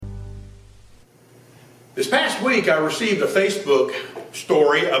This past week, I received a Facebook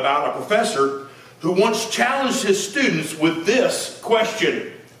story about a professor who once challenged his students with this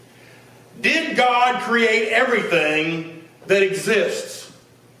question: did God create everything that exists?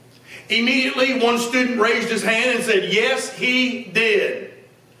 Immediately, one student raised his hand and said, yes, he did.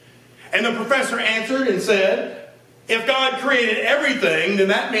 And the professor answered and said, if God created everything, then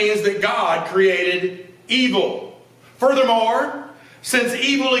that means that God created evil. Furthermore, since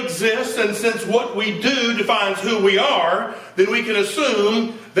evil exists and since what we do defines who we are, then we can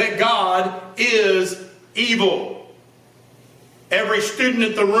assume that God is evil. Every student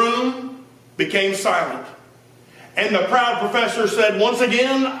in the room became silent. And the proud professor said, once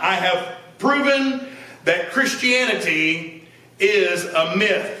again, I have proven that Christianity is a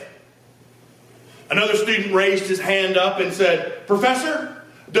myth. Another student raised his hand up and said, Professor,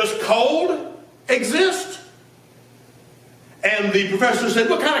 does cold exist? And the professor said,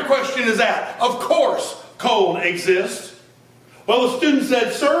 what kind of question is that? Of course cold exists. Well, the student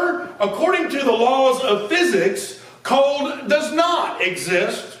said, sir, according to the laws of physics, cold does not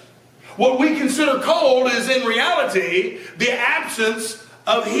exist. What we consider cold is in reality the absence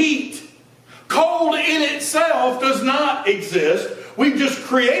of heat. Cold in itself does not exist. We've just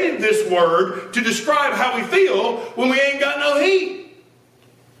created this word to describe how we feel when we ain't got no heat.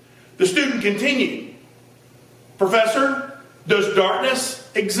 The student continued, Professor, does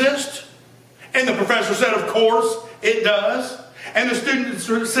darkness exist? And the professor said, of course it does. And the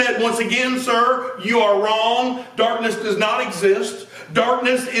student said, once again, sir, you are wrong. Darkness does not exist.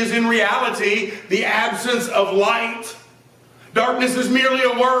 Darkness is in reality the absence of light. Darkness is merely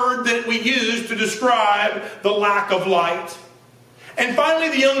a word that we use to describe the lack of light. And finally,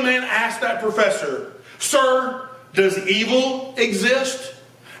 the young man asked that professor, sir, does evil exist?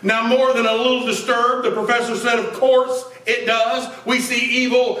 Now, more than a little disturbed, the professor said, of course it does. We see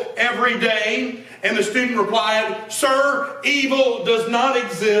evil every day. And the student replied, sir, evil does not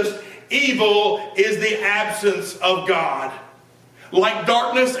exist. Evil is the absence of God. Like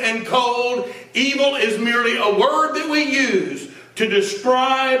darkness and cold, evil is merely a word that we use to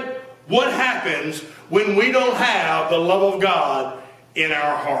describe what happens when we don't have the love of God in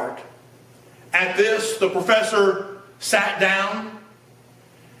our heart. At this, the professor sat down,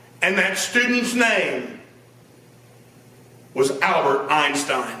 and that student's name was Albert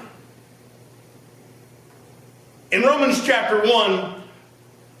Einstein. In Romans chapter 1,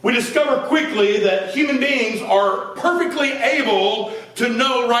 we discover quickly that human beings are perfectly able to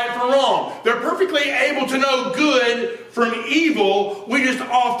know right from wrong. They're perfectly able to know good from evil. We just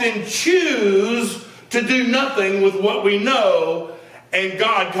often choose to do nothing with what we know, and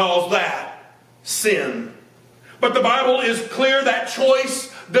God calls that sin. But the Bible is clear that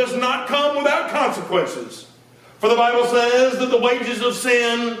choice does not come without consequences. For the Bible says that the wages of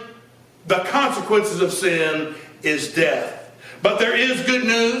sin, the consequences of sin, is death. But there is good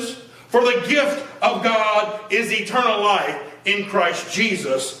news, for the gift of God is eternal life in Christ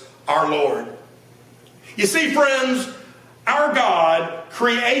Jesus our Lord. You see, friends, our God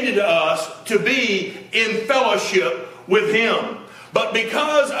created us to be in fellowship with Him. But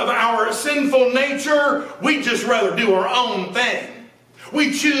because of our sinful nature, we just rather do our own thing.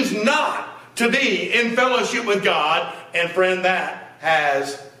 We choose not to be in fellowship with God, and friend, that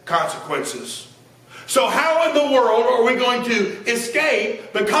has consequences. So how in the world are we going to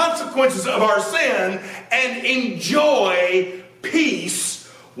escape the consequences of our sin and enjoy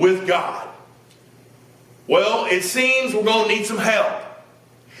peace with God? Well, it seems we're going to need some help.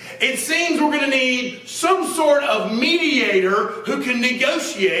 It seems we're going to need some sort of mediator who can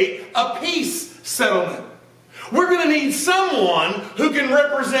negotiate a peace settlement. We're going to need someone who can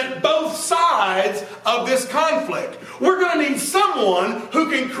represent both sides of this conflict. We're going to need someone who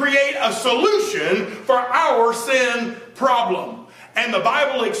can create a solution for our sin problem. And the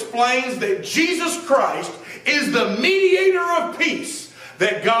Bible explains that Jesus Christ is the mediator of peace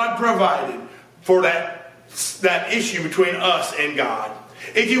that God provided for that issue between us and God.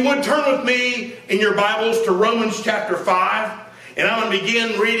 If you would turn with me in your Bibles to Romans chapter 5, and I'm going to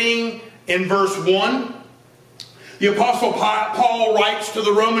begin reading in verse 1. The Apostle Paul writes to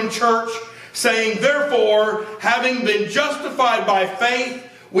the Roman church, saying, therefore, having been justified by faith,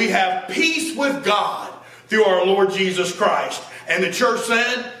 we have peace with God through our Lord Jesus Christ. And the church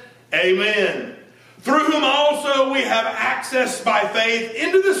said, amen. Through whom also we have access by faith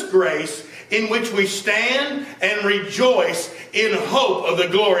into this grace in which we stand and rejoice in hope of the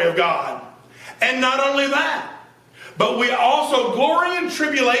glory of God. And not only that, but we also glory in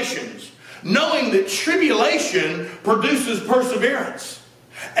tribulations, knowing that tribulation produces perseverance,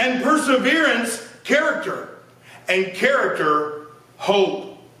 and perseverance, character, and character,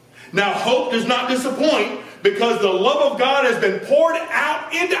 hope. Now, hope does not disappoint because the love of God has been poured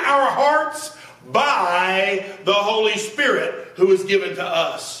out into our hearts by the Holy Spirit who is given to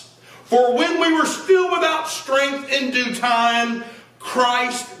us. For when we were still without strength in due time,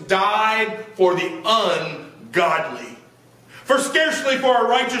 Christ died for the ungodly. For scarcely for a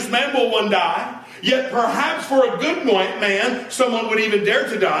righteous man will one die, yet perhaps for a good man someone would even dare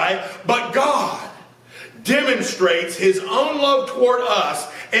to die. But God demonstrates his own love toward us,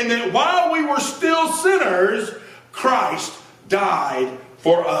 and that while we were still sinners, Christ died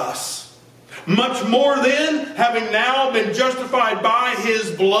for us. Much more then, having now been justified by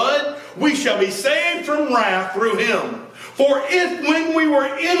his blood, we shall be saved from wrath through him. For if when we were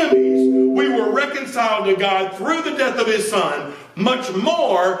enemies, we were reconciled to God through the death of his Son, much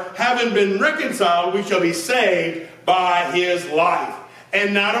more, having been reconciled, we shall be saved by his life.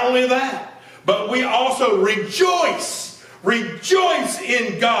 And not only that, but we also rejoice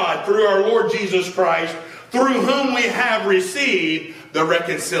in God through our Lord Jesus Christ, through whom we have received the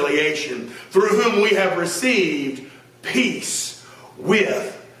reconciliation, through whom we have received peace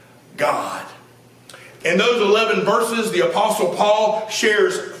with God. In those 11 verses, the Apostle Paul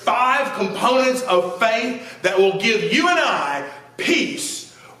shares 5 components of faith that will give you and I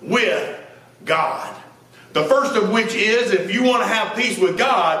peace with God. The first of which is, if you want to have peace with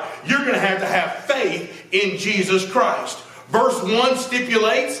God, you're going to have faith in Jesus Christ. Verse 1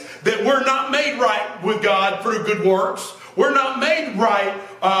 stipulates that we're not made right with God through good works. We're not made right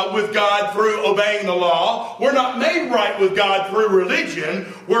with God through obeying the law. We're not made right with God through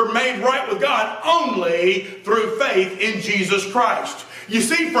religion. We're made right with God only through faith in Jesus Christ. You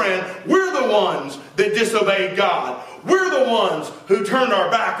see, friend, we're the ones that disobeyed God. We're the ones who turned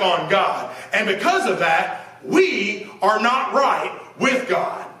our back on God. And because of that, we are not right with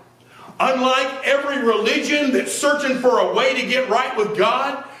God. Unlike every religion that's searching for a way to get right with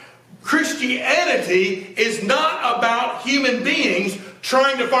God, Christianity is not about human beings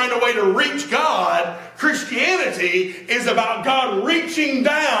trying to find a way to reach God. Christianity is about God reaching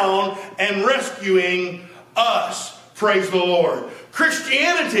down and rescuing us. Praise the Lord.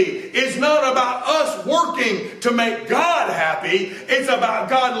 Christianity is not about us working to make God happy. It's about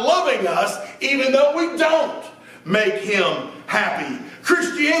God loving us even though we don't make him happy.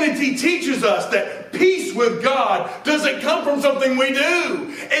 Christianity teaches us that peace with God doesn't come from something we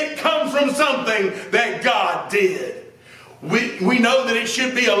do. It comes from something that God did. We know that it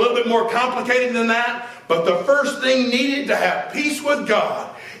should be a little bit more complicated than that, but the first thing needed to have peace with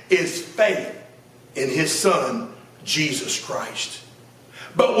God is faith in his Son, Jesus Christ.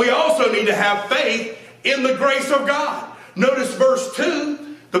 But we also need to have faith in the grace of God. Notice verse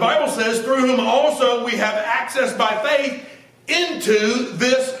 2. The Bible says, through whom also we have access by faith into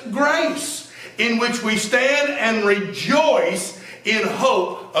this grace, in which we stand and rejoice in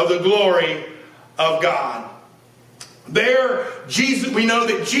hope of the glory of God. There, we know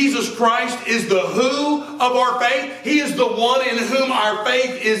that Jesus Christ is the who of our faith. He is the one in whom our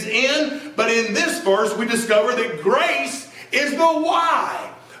faith is in. But in this verse, we discover that grace is the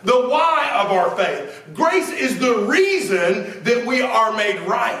why. The why of our faith. Grace is the reason that we are made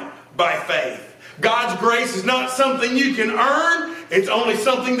right by faith. God's grace is not something you can earn. It's only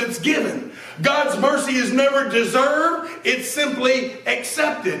something that's given. God's mercy is never deserved. It's simply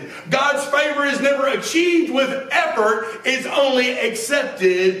accepted. God's favor is never achieved with effort. It's only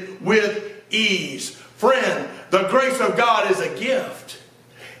accepted with ease. Friend, the grace of God is a gift.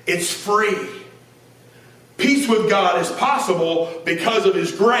 It's free. Peace with God is possible because of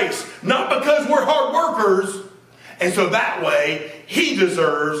his grace, not because we're hard workers. And so that way, he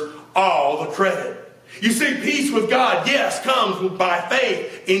deserves all the credit. You see, peace with God, yes, comes by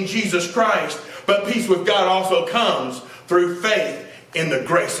faith in Jesus Christ. But peace with God also comes through faith in the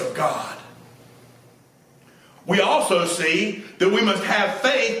grace of God. We also see that we must have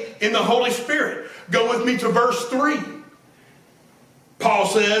faith in the Holy Spirit. Go with me to verse 3. Paul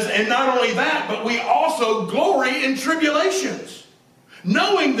says, and not only that, but we also glory in tribulations,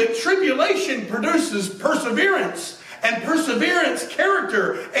 knowing that tribulation produces perseverance, and perseverance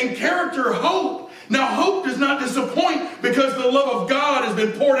character, and character hope. Now hope does not disappoint because the love of God has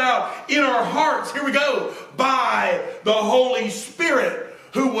been poured out in our hearts, here we go, by the Holy Spirit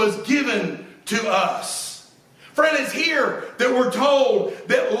who was given to us. Friend, it's here that we're told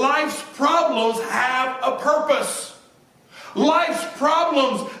that life's problems have a purpose. Life's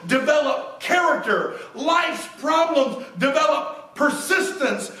problems develop character. Life's problems develop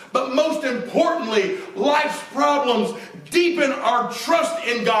persistence. But most importantly, life's problems deepen our trust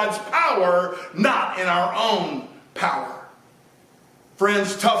in God's power, not in our own power.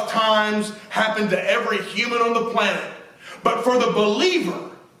 Friends, tough times happen to every human on the planet. But for the believer,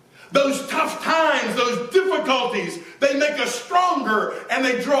 Those tough times, those difficulties, they make us stronger and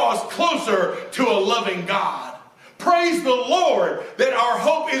they draw us closer to a loving God. Praise the Lord that our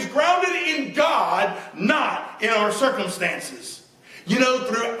hope is grounded in God, not in our circumstances. You know,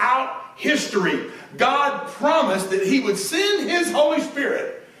 throughout history, God promised that He would send His Holy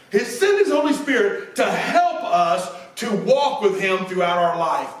Spirit. Send His Holy Spirit to help us to walk with Him throughout our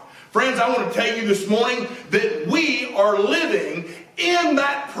life. Friends, I want to tell you this morning that we are living in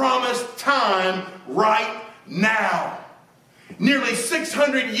that promised time right now. Nearly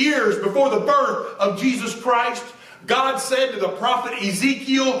 600 years before the birth of Jesus Christ, God said to the prophet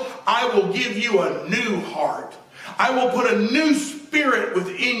Ezekiel, I will give you a new heart. I will put a new spirit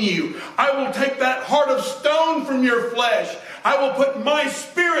within you. I will take that heart of stone from your flesh. I will put my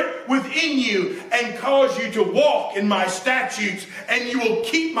spirit within you and cause you to walk in my statutes, and you will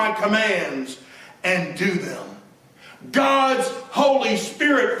keep my commands and do them. God's Holy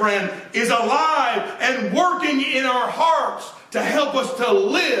Spirit, friend, is alive and working in our hearts to help us to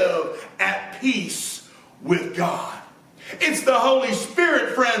live at peace with God. It's the Holy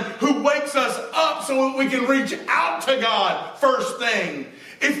Spirit, friend, who wakes us up so that we can reach out to God first thing.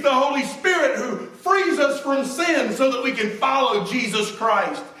 It's the Holy Spirit who frees us from sin so that we can follow Jesus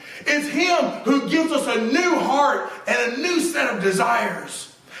Christ. It's Him who gives us a new heart and a new set of desires.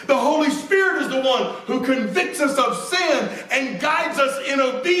 The Holy Spirit is the one who convicts us of sin and guides us in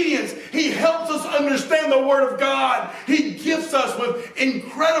obedience. He helps us understand the Word of God. He gifts us with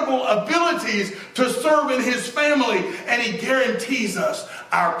incredible abilities to serve in His family, and He guarantees us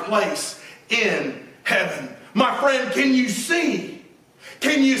our place in heaven. My friend, can you see?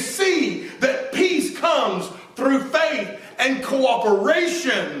 Can you see that peace comes through faith and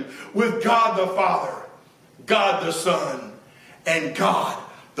cooperation with God the Father, God the Son, and God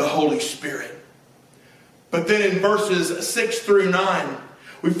the Holy Spirit? But then in verses 6 through 9,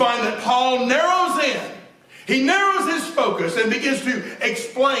 we find that Paul narrows in. He narrows his focus and begins to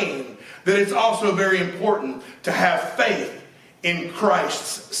explain that it's also very important to have faith in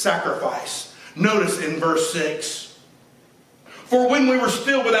Christ's sacrifice. Notice in verse 6, for when we were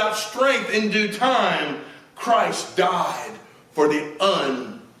still without strength in due time, Christ died for the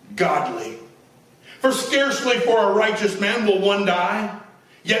ungodly. For scarcely for a righteous man will one die,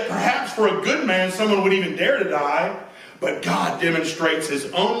 yet perhaps for a good man someone would even dare to die. But God demonstrates His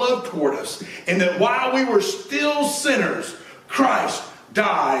own love toward us, in that while we were still sinners, Christ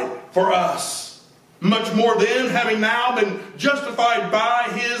died for us. Much more then, having now been justified by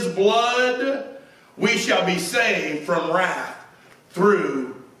His blood, we shall be saved from wrath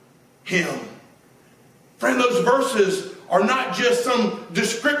through Him. Friend, those verses are not just some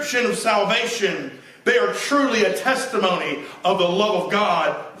description of salvation. They are truly a testimony of the love of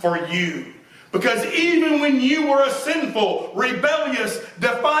God for you. Because even when you were a sinful, rebellious,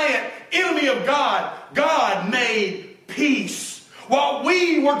 defiant enemy of God, God made peace. While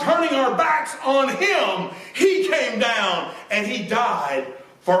we were turning our backs on Him, He came down and He died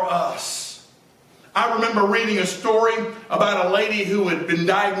for us. I remember reading a story about a lady who had been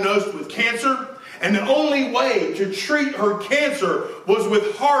diagnosed with cancer, and the only way to treat her cancer was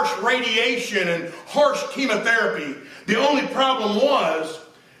with harsh radiation and harsh chemotherapy. The only problem was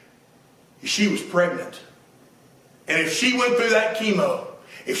she was pregnant. And if she went through that chemo,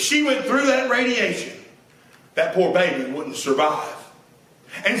 if she went through that radiation, that poor baby wouldn't survive.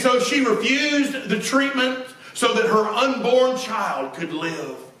 And so she refused the treatment so that her unborn child could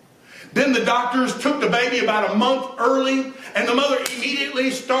live. Then the doctors took the baby about a month early, and the mother immediately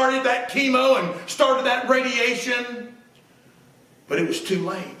started that chemo and started that radiation. But it was too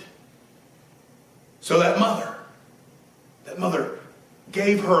late. So that mother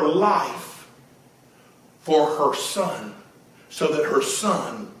gave her life for her son so that her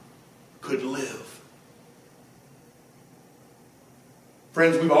son could live.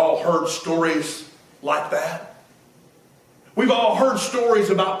 Friends, we've all heard stories like that. We've all heard stories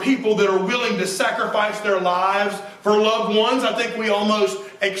about people that are willing to sacrifice their lives for loved ones. I think we almost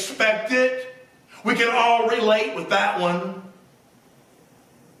expect it. We can all relate with that one.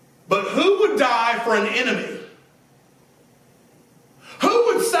 But who would die for an enemy? Who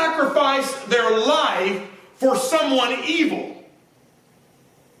would sacrifice their life for someone evil?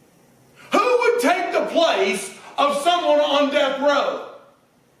 Who would take the place of someone on death row?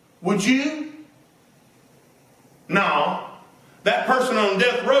 Would you? No. That person on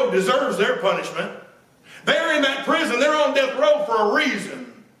death row deserves their punishment. They're in that prison. They're on death row for a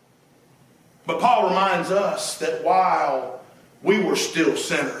reason. But Paul reminds us that while we were still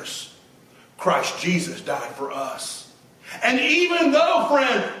sinners, Christ Jesus died for us. And even though,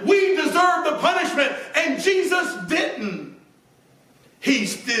 friend, we deserve the punishment and Jesus didn't, He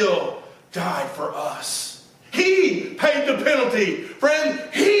still died for us. He paid the penalty.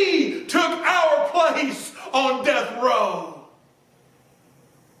 Friend, He took our place on death row.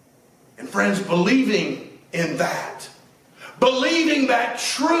 And friends, believing in that, believing that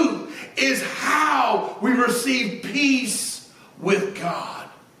truth is how we receive peace with God.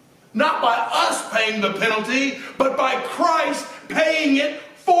 Not by us paying the penalty, but by Christ paying it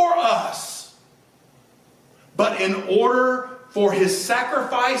for us. But in order for His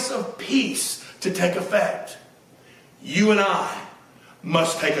sacrifice of peace to take effect, you and I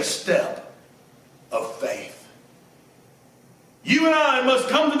must take a step of faith. You and I must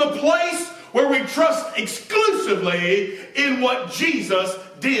come to the place where we trust exclusively in what Jesus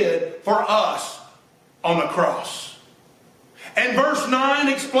did for us on the cross. And verse 9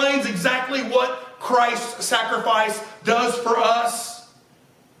 explains exactly what Christ's sacrifice does for us.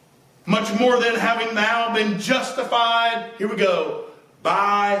 Much more than having now been justified, here we go,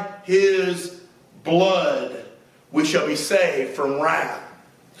 by His blood we shall be saved from wrath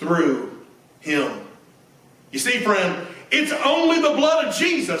through Him. You see, friend, it's only the blood of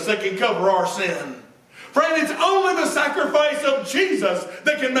Jesus that can cover our sin. Friend, it's only the sacrifice of Jesus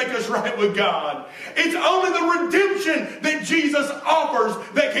that can make us right with God. It's only the redemption that Jesus offers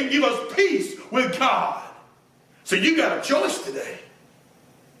that can give us peace with God. So you got a choice today.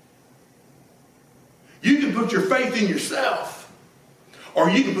 You can put your faith in yourself, or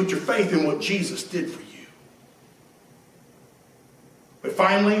you can put your faith in what Jesus did for you. But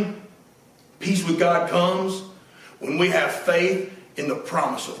finally, peace with God comes when we have faith in the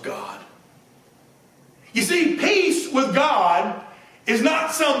promise of God. You see, peace with God is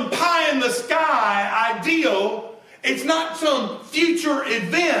not some pie-in-the-sky ideal. It's not some future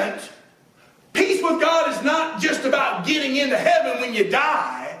event. Peace with God is not just about getting into heaven when you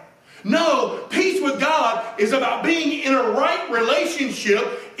die. No, peace with God is about being in a right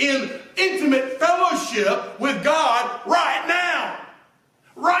relationship, in intimate fellowship with God right now.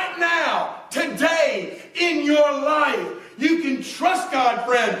 Right now, today, in your life. You can trust God,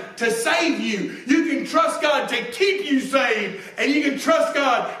 friend, to save you. You can trust God to keep you saved. And you can trust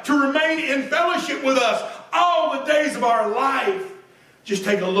God to remain in fellowship with us all the days of our life. Just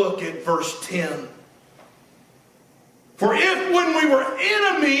take a look at verse 10. For if when we were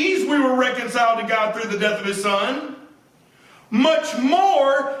enemies, we were reconciled to God through the death of His Son, much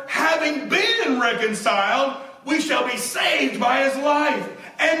more, having been reconciled, we shall be saved by His life.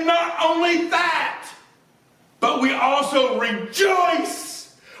 And not only that, but we also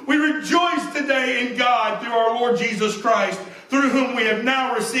rejoice. We rejoice today in God through our Lord Jesus Christ, through whom we have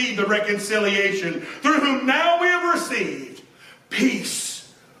now received the reconciliation, through whom now we have received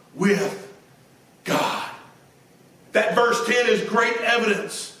peace with God. That verse 10 is great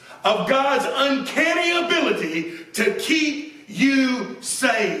evidence of God's uncanny ability to keep you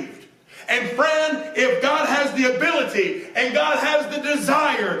saved. And friend, if God has the ability and God has the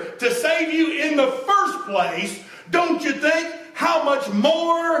desire to save you in the first place, don't you think how much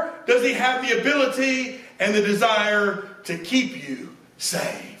more does He have the ability and the desire to keep you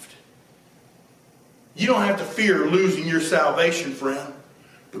saved? You don't have to fear losing your salvation, friend,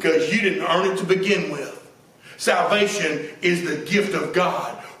 because you didn't earn it to begin with. Salvation is the gift of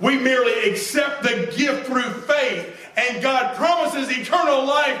God. We merely accept the gift through faith, and God promises eternal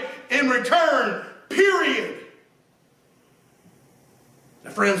life in return, period.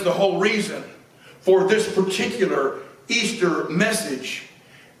 Now, friends, the whole reason for this particular Easter message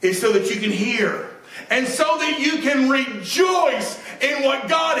is so that you can hear and so that you can rejoice in what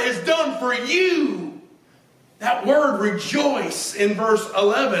God has done for you. That word rejoice in verse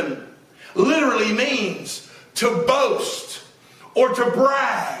 11 literally means to boast or to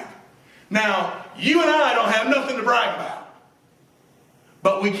brag. Now, you and I don't have nothing to brag about.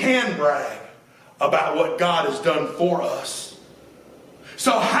 But we can brag about what God has done for us.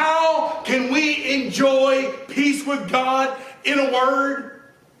 So how can we enjoy peace with God? In a word,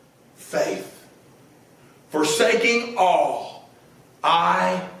 faith. Forsaking all,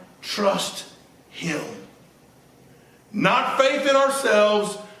 I trust Him. Not faith in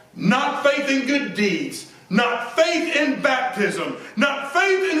ourselves, not faith in good deeds, not faith in baptism, not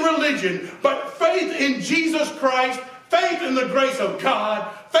faith in religion, but faith in Jesus Christ, faith in the grace of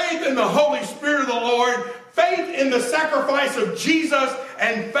God, faith in the Holy Spirit of the Lord, faith in the sacrifice of Jesus,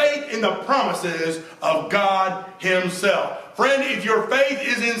 and faith in the promises of God Himself. Friend, if your faith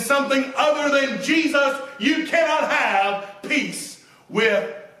is in something other than Jesus, you cannot have peace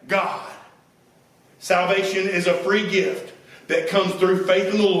with God. Salvation is a free gift that comes through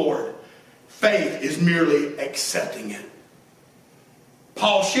faith in the Lord. Faith is merely accepting it.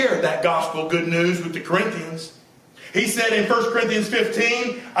 Paul shared that gospel good news with the Corinthians. He said in 1 Corinthians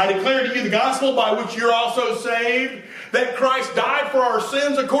 15, I declare to you the gospel by which you're also saved, that Christ died for our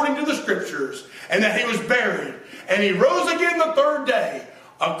sins according to the Scriptures, and that he was buried, and he rose again the third day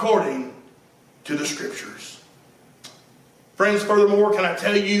according to the Scriptures. Friends, furthermore, can I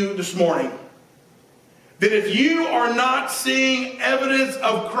tell you this morning that if you are not seeing evidence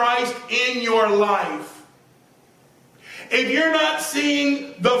of Christ in your life, if you're not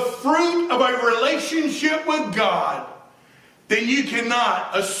seeing the fruit of a relationship with God, then you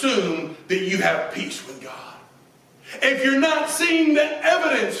cannot assume that you have peace with God. If you're not seeing the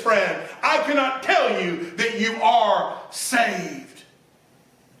evidence, friend, I cannot tell you that you are saved.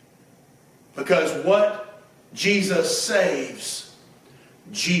 Because what Jesus saves,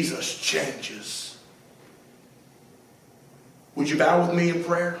 Jesus changes. Would you bow with me in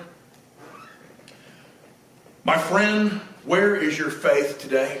prayer? My friend, where is your faith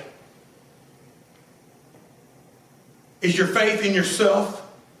today? Is your faith in yourself?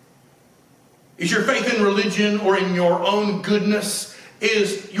 Is your faith in religion or in your own goodness?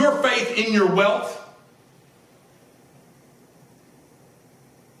 Is your faith in your wealth?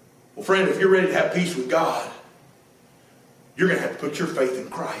 Well, friend, if you're ready to have peace with God, you're going to have to put your faith in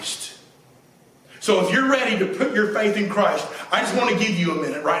Christ. So if you're ready to put your faith in Christ, I just want to give you a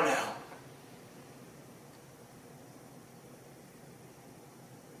minute right now.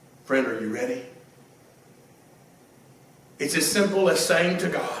 Friend, are you ready? It's as simple as saying to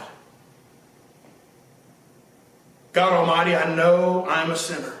God, God Almighty, I know I'm a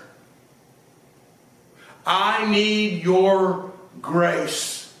sinner. I need your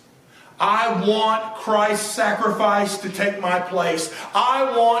grace. I want Christ's sacrifice to take my place.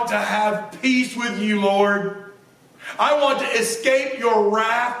 I want to have peace with you, Lord. I want to escape your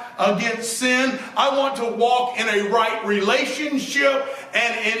wrath against sin. I want to walk in a right relationship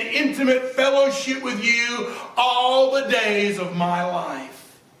and in intimate fellowship with you all the days of my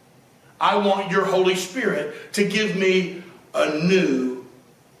life. I want your Holy Spirit to give me a new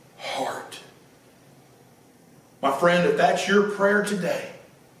heart. My friend, if that's your prayer today,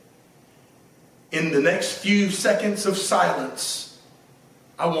 in the next few seconds of silence,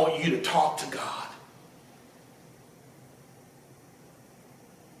 I want you to talk to God.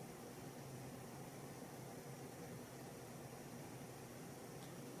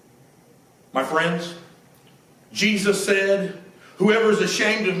 My friends, Jesus said, whoever is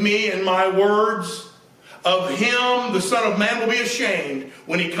ashamed of me and my words, of him the Son of Man will be ashamed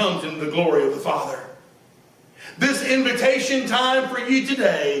when he comes into the glory of the Father. This invitation time for you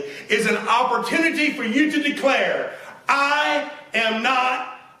today is an opportunity for you to declare, I am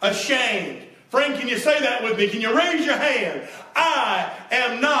not ashamed. Friend, can you say that with me? Can you raise your hand? I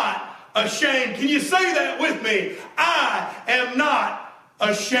am not ashamed. Can you say that with me? I am not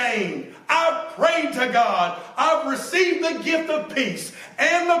ashamed. I've prayed to God. I've received the gift of peace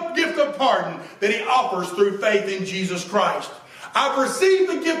and the gift of pardon that he offers through faith in Jesus Christ. I've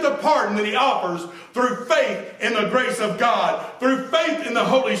received the gift of pardon that he offers through faith in the grace of God, through faith in the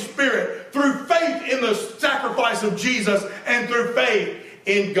Holy Spirit, through faith in the sacrifice of Jesus, and through faith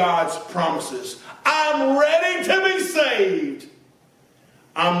in God's promises. I'm ready to be saved.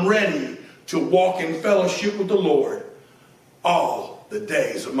 I'm ready to walk in fellowship with the Lord all the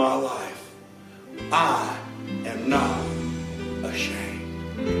days of my life. I am not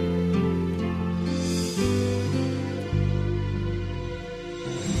ashamed.